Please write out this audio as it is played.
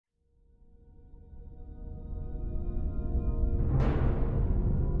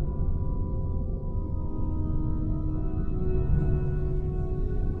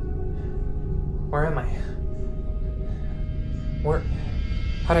am I?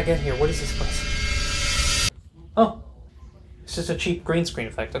 How'd I get here? What is this place? Oh, it's just a cheap green screen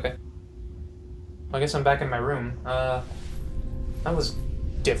effect, okay. Well, I guess I'm back in my room. That was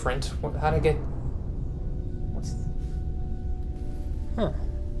different. How'd I get...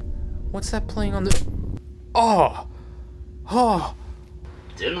 What's that playing on the... Oh! Oh!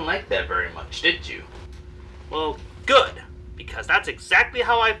 Didn't like that very much, did you? Well, good, because that's exactly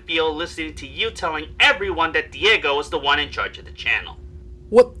how I feel listening to you telling everyone that Diego is the one in charge of the channel.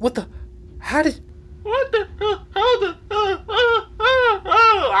 What the... How did... What the...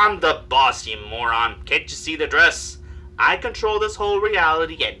 I'm the boss, you moron. Can't you see the dress? I control this whole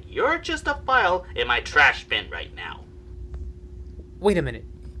reality, and you're just a file in my trash bin right now. Wait a minute.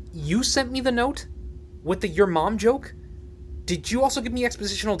 You sent me the note? With the your mom joke? Did you also give me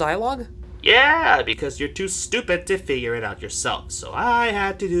expositional dialogue? Yeah, because you're too stupid to figure it out yourself, so I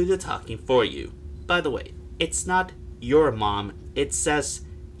had to do the talking for you. By the way, it's not your mom, it says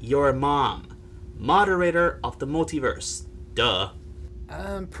your mom. Moderator of the multiverse. Duh.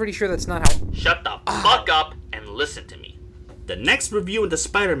 I'm pretty sure that's not how... Shut the fuck up and listen to me. The next review in the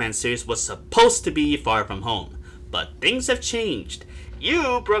Spider-Man series was supposed to be Far From Home, but things have changed.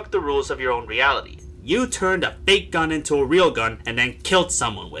 You broke the rules of your own reality. You turned a fake gun into a real gun and then killed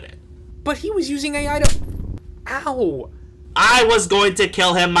someone with it. But he was using AI to... Ow! I was going to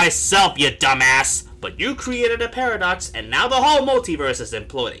kill him myself, you dumbass! But you created a paradox and now the whole multiverse is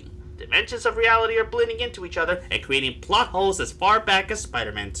imploding. Dimensions of reality are blending into each other and creating plot holes as far back as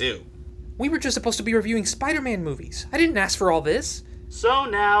Spider-Man 2. We were just supposed to be reviewing Spider-Man movies. I didn't ask for all this. So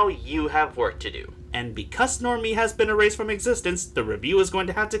now you have work to do. And because Normie has been erased from existence, the review is going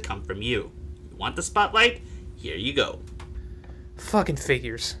to have to come from you. You want the spotlight? Here you go. Fucking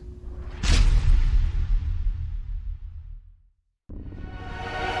figures.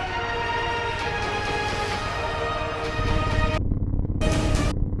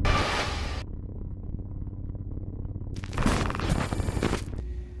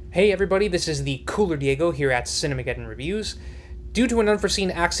 Hey everybody, this is the Cooler Diego here at Cinemageddon Reviews. Due to an unforeseen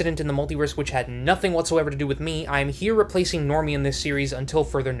accident in the multiverse which had nothing whatsoever to do with me, I am here replacing Normie in this series until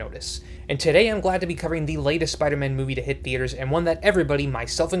further notice. And today I'm glad to be covering the latest Spider-Man movie to hit theaters, and one that everybody,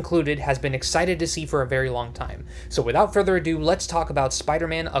 myself included, has been excited to see for a very long time. So without further ado, let's talk about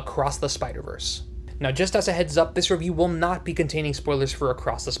Spider-Man Across the Spider-Verse. Now, just as a heads up, this review will not be containing spoilers for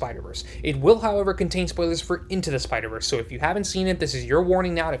Across the Spider-Verse. It will, however, contain spoilers for Into the Spider-Verse, so if you haven't seen it, this is your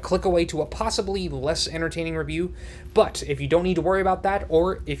warning now to click away to a possibly less entertaining review. But if you don't need to worry about that,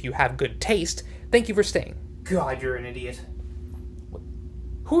 or if you have good taste, thank you for staying. God, you're an idiot.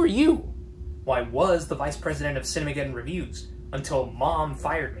 Who are you? Well, I was the vice president of Cinemageddon Reviews, until Mom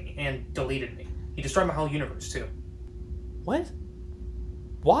fired me and deleted me. He destroyed my whole universe, too. What?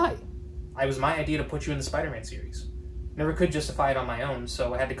 Why? It was my idea to put you in the Spider-Man series. Never could justify it on my own,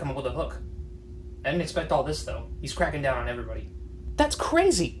 so I had to come up with a hook. I didn't expect all this, though. He's cracking down on everybody. That's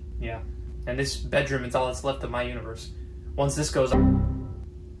crazy! Yeah, and this bedroom is all that's left of my universe. Once this goes on...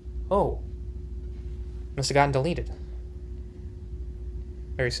 Oh. Must have gotten deleted.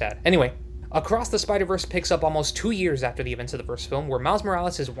 Very sad. Anyway, Across the Spider-Verse picks up almost 2 years after the events of the first film, where Miles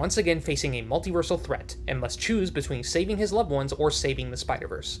Morales is once again facing a multiversal threat, and must choose between saving his loved ones or saving the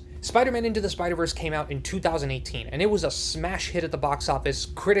Spider-Verse. Spider-Man Into the Spider-Verse came out in 2018, and it was a smash hit at the box office.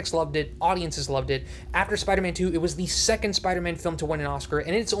 Critics loved it, audiences loved it. After Spider-Man 2, it was the second Spider-Man film to win an Oscar,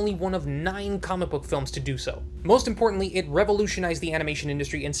 and it's only one of 9 comic book films to do so. Most importantly, it revolutionized the animation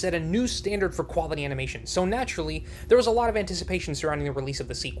industry and set a new standard for quality animation, so naturally, there was a lot of anticipation surrounding the release of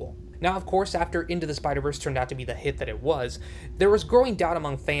the sequel. Now, of course, after Into the Spider-Verse turned out to be the hit that it was, there was growing doubt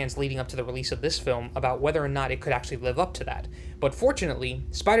among fans leading up to the release of this film about whether or not it could actually live up to that. But fortunately,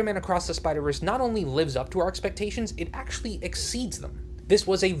 Spider-Man Across the Spider-Verse not only lives up to our expectations, it actually exceeds them. This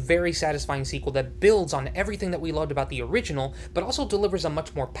was a very satisfying sequel that builds on everything that we loved about the original, but also delivers a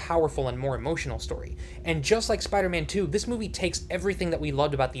much more powerful and more emotional story. And just like Spider-Man 2, this movie takes everything that we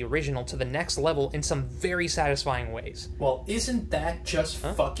loved about the original to the next level in some very satisfying ways. Well, isn't that just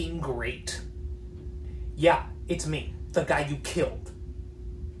fucking great? Yeah, it's me, the guy you killed.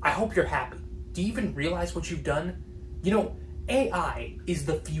 I hope you're happy. Do you even realize what you've done? You know, AI is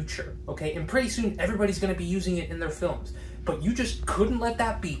the future, okay? And pretty soon everybody's gonna be using it in their films. But you just couldn't let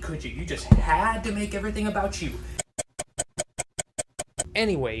that be, could you? You just had to make everything about you.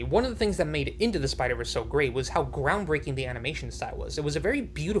 Anyway, one of the things that made Into the Spider-Verse so great was how groundbreaking the animation style was. It was a very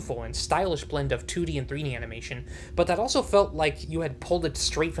beautiful and stylish blend of 2D and 3D animation, but that also felt like you had pulled it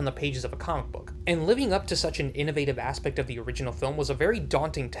straight from the pages of a comic book. And living up to such an innovative aspect of the original film was a very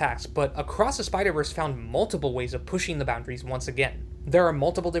daunting task, but Across the Spider-Verse found multiple ways of pushing the boundaries once again. There are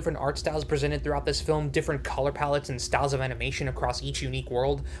multiple different art styles presented throughout this film, different color palettes and styles of animation across each unique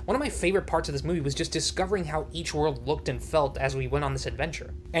world. One of my favorite parts of this movie was just discovering how each world looked and felt as we went on this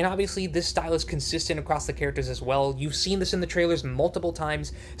adventure. And obviously, this style is consistent across the characters as well. You've seen this in the trailers multiple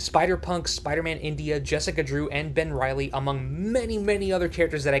times. Spider-Punk, Spider-Man India, Jessica Drew, and Ben Reilly, among many other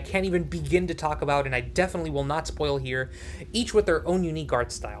characters that I can't even begin to talk about, and I definitely will not spoil here, each with their own unique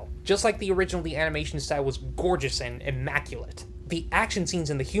art style. Just like the original, the animation style was gorgeous and immaculate. The action scenes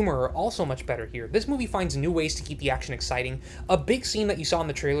and the humor are also much better here. This movie finds new ways to keep the action exciting. A big scene that you saw in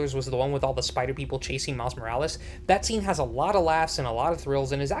the trailers was the one with all the spider people chasing Miles Morales. That scene has a lot of laughs and a lot of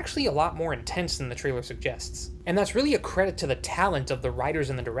thrills and is actually a lot more intense than the trailer suggests. And that's really a credit to the talent of the writers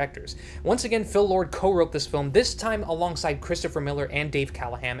and the directors. Once again, Phil Lord co-wrote this film, this time alongside Christopher Miller and Dave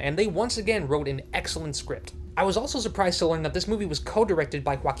Callahan, and they once again wrote an excellent script. I was also surprised to learn that this movie was co-directed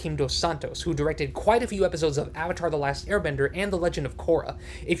by Joaquim dos Santos, who directed quite a few episodes of Avatar: The Last Airbender and The Legend of Korra.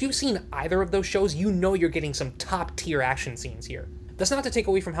 If you've seen either of those shows, you know you're getting some top-tier action scenes here. That's not to take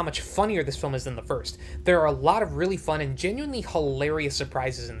away from how much funnier this film is than the first. There are a lot of really fun and genuinely hilarious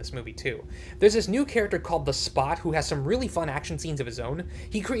surprises in this movie too. There's this new character called The Spot who has some really fun action scenes of his own.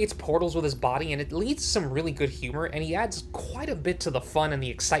 He creates portals with his body and it leads to some really good humor, and he adds quite a bit to the fun and the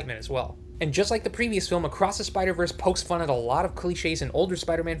excitement as well. And just like the previous film, Across the Spider-Verse pokes fun at a lot of cliches in older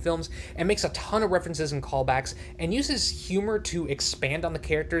Spider-Man films and makes a ton of references and callbacks and uses humor to expand on the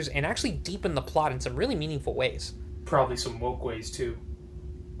characters and actually deepen the plot in some really meaningful ways. Probably some woke ways too.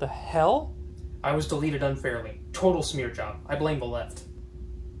 The hell? I was deleted unfairly. Total smear job. I blame the left.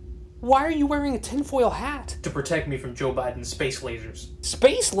 Why are you wearing a tinfoil hat? To protect me from Joe Biden's space lasers.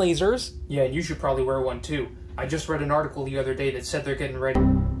 Space lasers? Yeah, and you should probably wear one too. I just read an article the other day that said they're getting ready.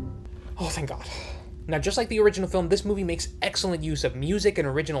 Oh, thank God. Now, just like the original film, this movie makes excellent use of music and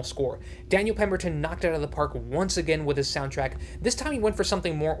original score. Daniel Pemberton knocked it out of the park once again with his soundtrack. This time he went for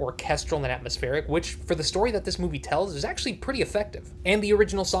something more orchestral than atmospheric, which, for the story that this movie tells, is actually pretty effective. And the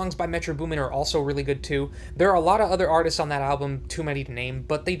original songs by Metro Boomin are also really good too. There are a lot of other artists on that album, too many to name,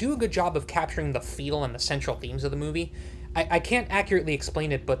 but they do a good job of capturing the feel and the central themes of the movie. I can't accurately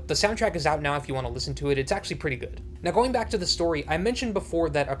explain it, but the soundtrack is out now if you want to listen to it. It's actually pretty good. Now, going back to the story, I mentioned before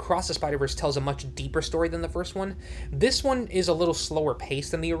that Across the Spider-Verse tells a much deeper story than the first one. This one is a little slower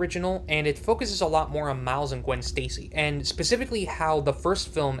paced than the original, and it focuses a lot more on Miles and Gwen Stacy, and specifically how the first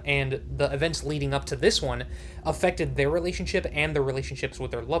film and the events leading up to this one affected their relationship and their relationships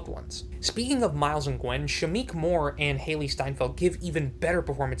with their loved ones. Speaking of Miles and Gwen, Shameik Moore and Haley Steinfeld give even better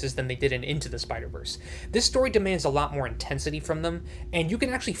performances than they did in Into the Spider-Verse. This story demands a lot more intensity from them, and you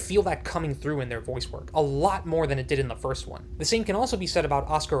can actually feel that coming through in their voice work, a lot more than it did in the first one. The same can also be said about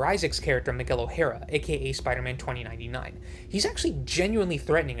Oscar Isaac's character Miguel O'Hara, aka Spider-Man 2099. He's actually genuinely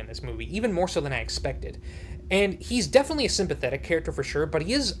threatening in this movie, even more so than I expected. And he's definitely a sympathetic character for sure, but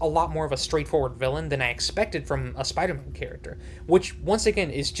he is a lot more of a straightforward villain than I expected from a Spider-Man character, which, once again,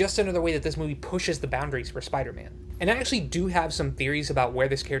 is just another way that this movie pushes the boundaries for Spider-Man. And I actually do have some theories about where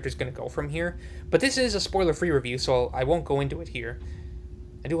this character is going to go from here, but this is a spoiler-free review, so I won't go into it here.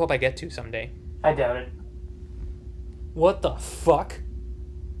 I do hope I get to someday. I doubt it. What the fuck?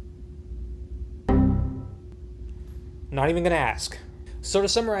 Not even gonna ask. So to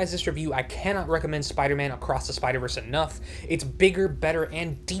summarize this review, I cannot recommend Spider-Man Across the Spider-Verse enough. It's bigger, better,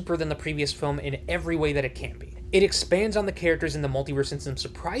 and deeper than the previous film in every way that it can be. It expands on the characters in the multiverse in some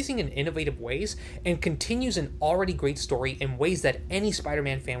surprising and innovative ways, and continues an already great story in ways that any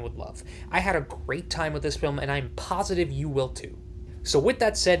Spider-Man fan would love. I had a great time with this film, and I'm positive you will too. So with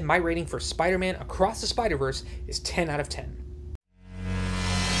that said, my rating for Spider-Man Across the Spider-Verse is 10 out of 10.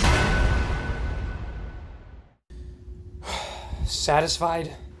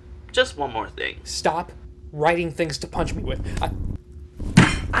 Satisfied? Just one more thing. Stop writing things to punch me with.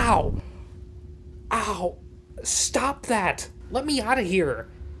 Ow! Ow! Stop that! Let me out of here!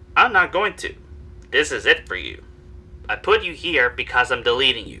 I'm not going to. This is it for you. I put you here because I'm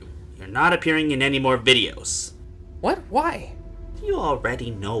deleting you. You're not appearing in any more videos. What? Why? You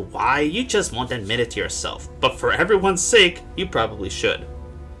already know why. You just won't admit it to yourself. But for everyone's sake, you probably should.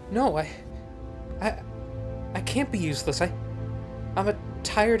 No, I can't be useless. I'm a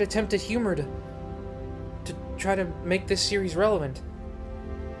tired attempt at humor to try to make this series relevant.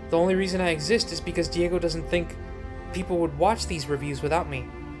 The only reason I exist is because Diego doesn't think people would watch these reviews without me.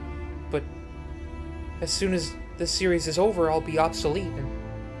 But as soon as this series is over, I'll be obsolete, and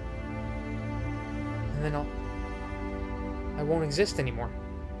then I won't exist anymore.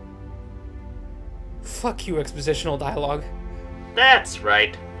 Fuck you, expositional dialogue. That's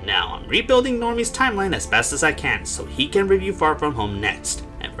right. Now I'm rebuilding Normie's timeline as best as I can so he can review Far From Home next.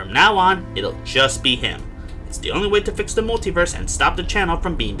 And from now on, it'll just be him. It's the only way to fix the multiverse and stop the channel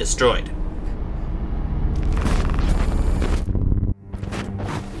from being destroyed.